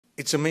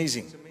It's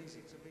amazing.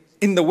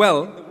 In the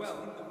well,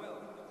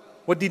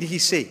 what did he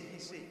say?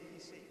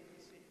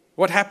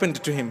 What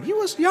happened to him? He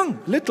was young,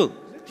 little.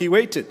 He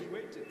waited.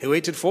 He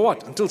waited for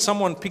what? Until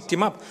someone picked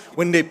him up.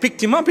 When they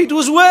picked him up, it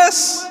was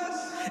worse.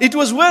 It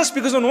was worse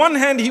because on one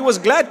hand, he was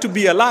glad to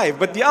be alive.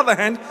 But the other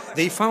hand,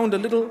 they found a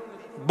little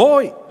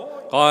boy.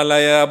 قال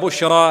يا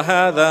بشرى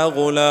هذا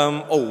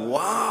غلام. Oh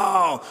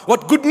wow,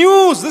 what good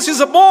news, this is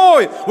a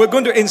boy. We're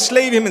going to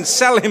enslave him and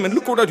sell him, and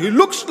look what he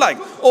looks like.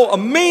 Oh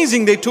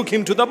amazing, they took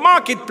him to the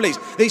marketplace.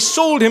 They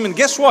sold him, and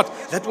guess what?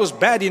 That was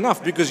bad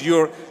enough because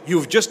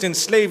you've just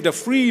enslaved a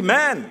free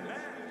man,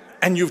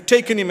 and you've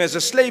taken him as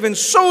a slave and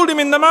sold him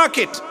in the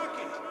market.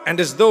 And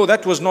as though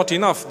that was not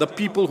enough, the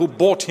people who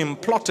bought him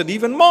plotted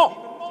even more.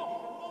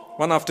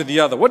 One after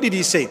the other. What did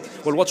he say?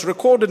 Well, what's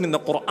recorded in the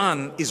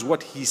Quran is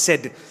what he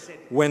said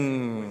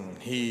when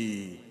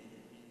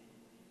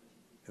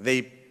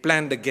they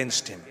planned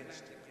against him.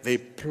 They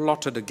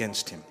plotted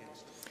against him.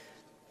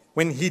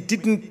 When he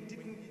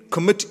didn't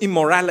commit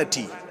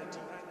immorality,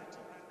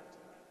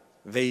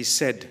 they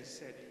said,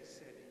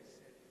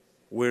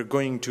 we're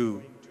going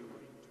to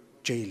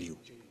jail you.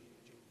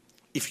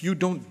 If you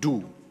don't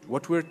do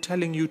what we're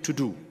telling you to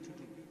do,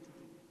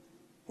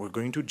 we're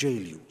going to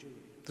jail you.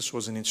 This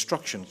was an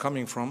instruction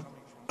coming from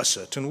a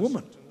certain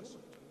woman.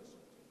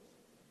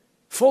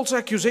 False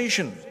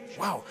accusation.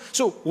 Wow.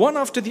 So one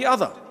after the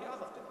other.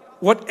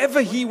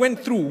 Whatever he went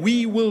through,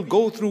 we will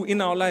go through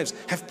in our lives.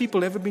 Have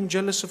people ever been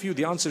jealous of you?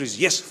 The answer is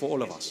yes for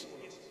all of us.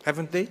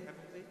 Haven't they?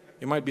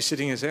 You might be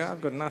sitting and say,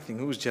 I've got nothing.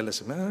 Who's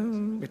jealous of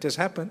me? It has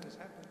happened.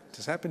 It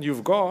has happened.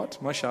 You've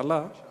got,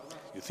 mashallah.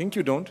 You think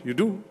you don't, you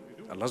do.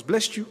 Allah's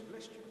blessed you.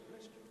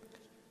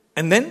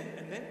 And then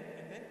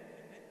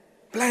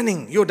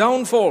planning your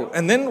downfall.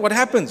 And then what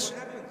happens?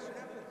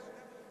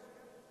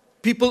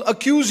 People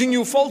accusing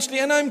you falsely,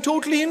 and I'm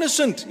totally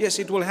innocent. Yes,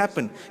 it will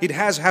happen. It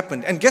has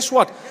happened. And guess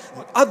what?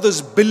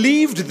 Others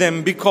believed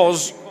them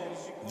because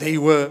they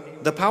were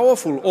the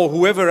powerful or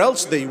whoever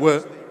else they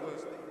were.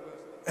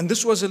 And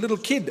this was a little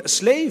kid, a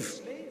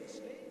slave.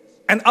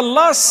 And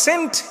Allah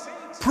sent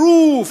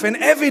proof and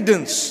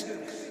evidence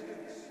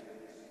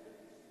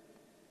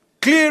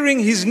clearing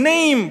His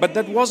name, but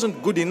that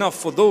wasn't good enough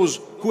for those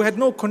who had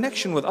no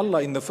connection with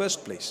Allah in the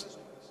first place.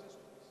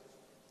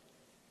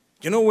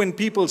 You know, when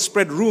people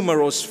spread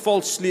rumor or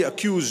falsely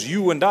accuse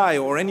you and I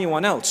or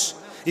anyone else,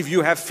 if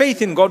you have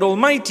faith in God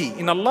Almighty,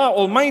 in Allah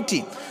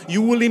Almighty,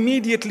 you will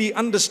immediately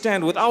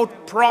understand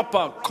without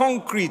proper,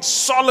 concrete,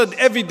 solid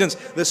evidence,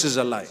 this is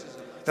a lie.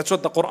 That's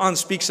what the Quran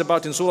speaks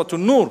about in Surah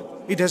An-Nur.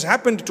 It has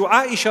happened to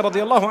Aisha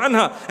radiallahu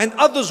anha and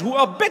others who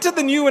are better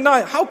than you and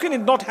I. How can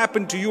it not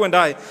happen to you and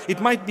I?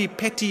 It might be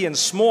petty and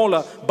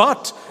smaller,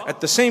 but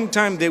at the same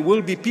time there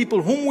will be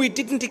people whom we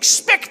didn't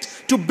expect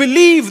to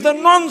believe the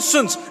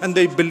nonsense, and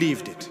they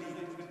believed it.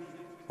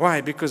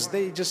 Why? Because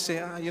they just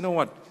say, you know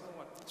what?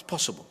 It's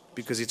possible.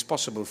 Because it's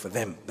possible for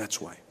them.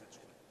 That's why.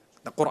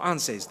 The Quran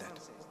says that.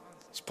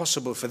 It's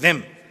possible for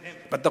them.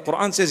 But the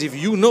Quran says if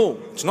you know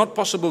it's not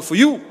possible for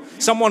you,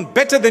 someone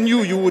better than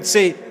you, you would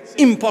say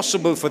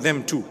impossible for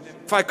them too.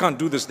 If I can't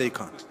do this, they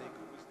can't.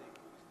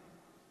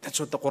 That's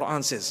what the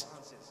Quran says.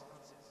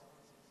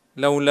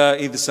 لولا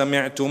إذ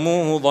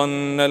سمعتموه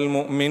ظن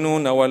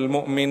المؤمنون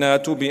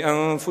والمؤمنات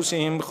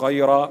بأنفسهم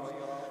خيرا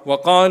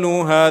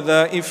وقالوا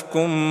هذا إفك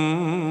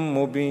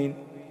مبين.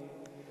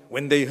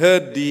 When they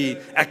heard the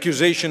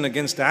accusation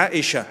against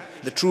Aisha,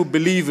 the true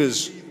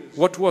believers,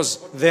 what was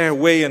their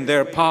way and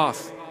their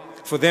path?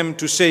 For them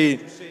to say,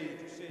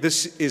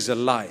 this is a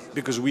lie,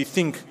 because we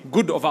think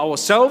good of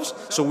ourselves,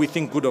 so we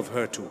think good of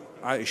her too.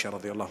 Aisha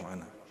radiallahu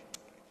anha.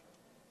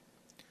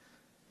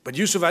 But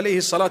Yusuf alayhi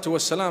salatu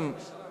wassalam,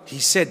 he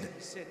said,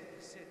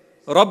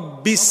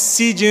 رَبِّ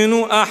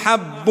السِّجْنُ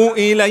أَحَبُّ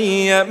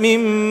إِلَيَّ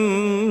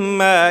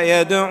مِمَّا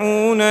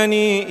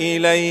يَدْعُونَنِي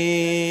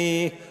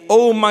إِلَيْهِ.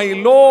 Oh my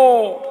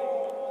Lord.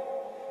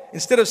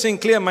 Instead of saying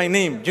clear my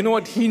name, do you know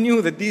what? He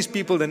knew that these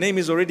people, the name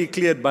is already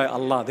cleared by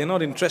Allah. They're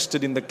not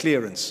interested in the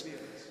clearance.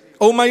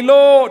 Oh my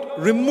Lord,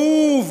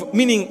 remove,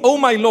 meaning, oh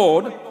my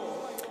Lord,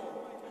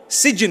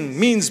 Sijn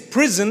means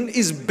prison,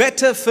 is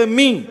better for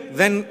me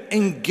than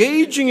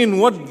engaging in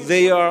what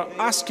they are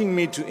asking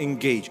me to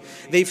engage.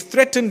 They've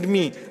threatened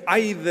me.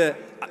 Either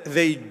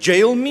they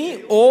jail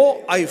me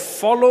or I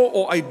follow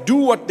or I do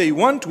what they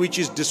want, which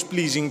is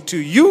displeasing to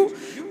you.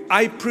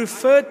 I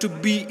prefer to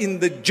be in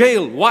the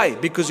jail. Why?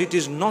 Because it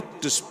is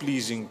not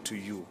displeasing to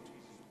you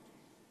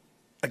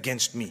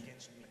against me.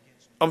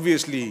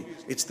 Obviously,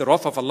 it's the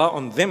wrath of Allah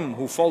on them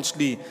who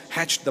falsely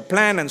hatched the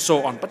plan and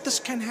so on. But this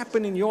can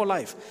happen in your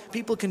life.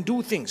 People can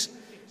do things.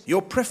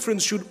 Your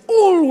preference should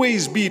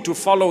always be to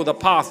follow the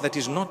path that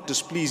is not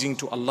displeasing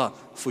to Allah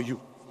for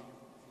you.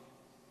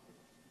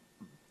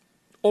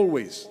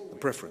 Always the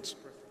preference.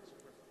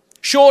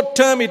 Short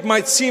term, it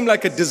might seem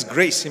like a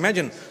disgrace.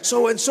 Imagine,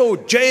 so and so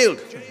jailed.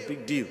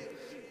 Big deal.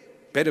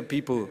 Better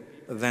people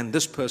than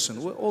this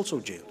person were also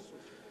jailed.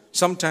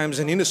 Sometimes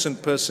an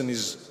innocent person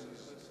is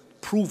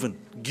proven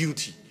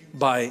guilty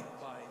by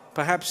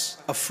perhaps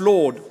a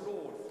flawed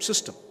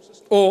system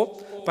or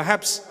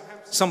perhaps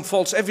some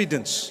false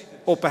evidence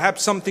or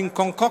perhaps something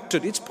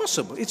concocted. It's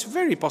possible. It's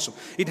very possible.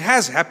 It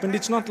has happened.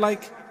 It's not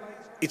like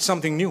it's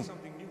something new.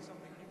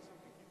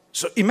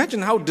 So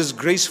imagine how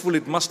disgraceful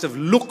it must have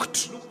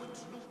looked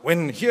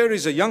when here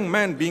is a young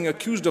man being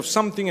accused of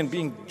something and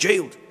being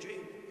jailed.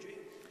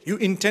 You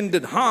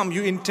intended harm,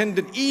 you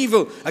intended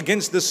evil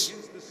against this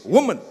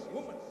woman.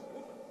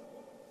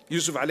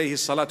 Yusuf alayhi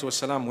salatu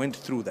wasalam went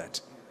through that.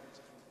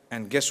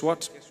 And guess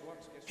what?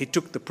 He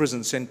took the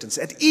prison sentence.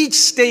 At each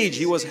stage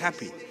he was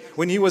happy.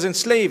 When he was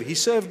enslaved, he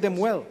served them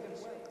well.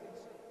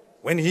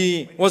 When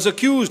he was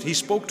accused, he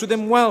spoke to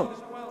them well.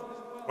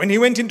 When he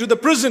went into the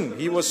prison,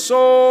 he was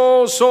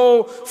so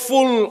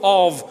full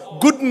of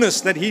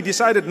goodness that he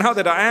decided, now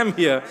that I am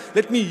here,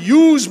 let me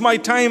use my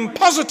time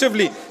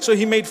positively. So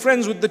he made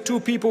friends with the two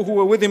people who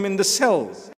were with him in the cell.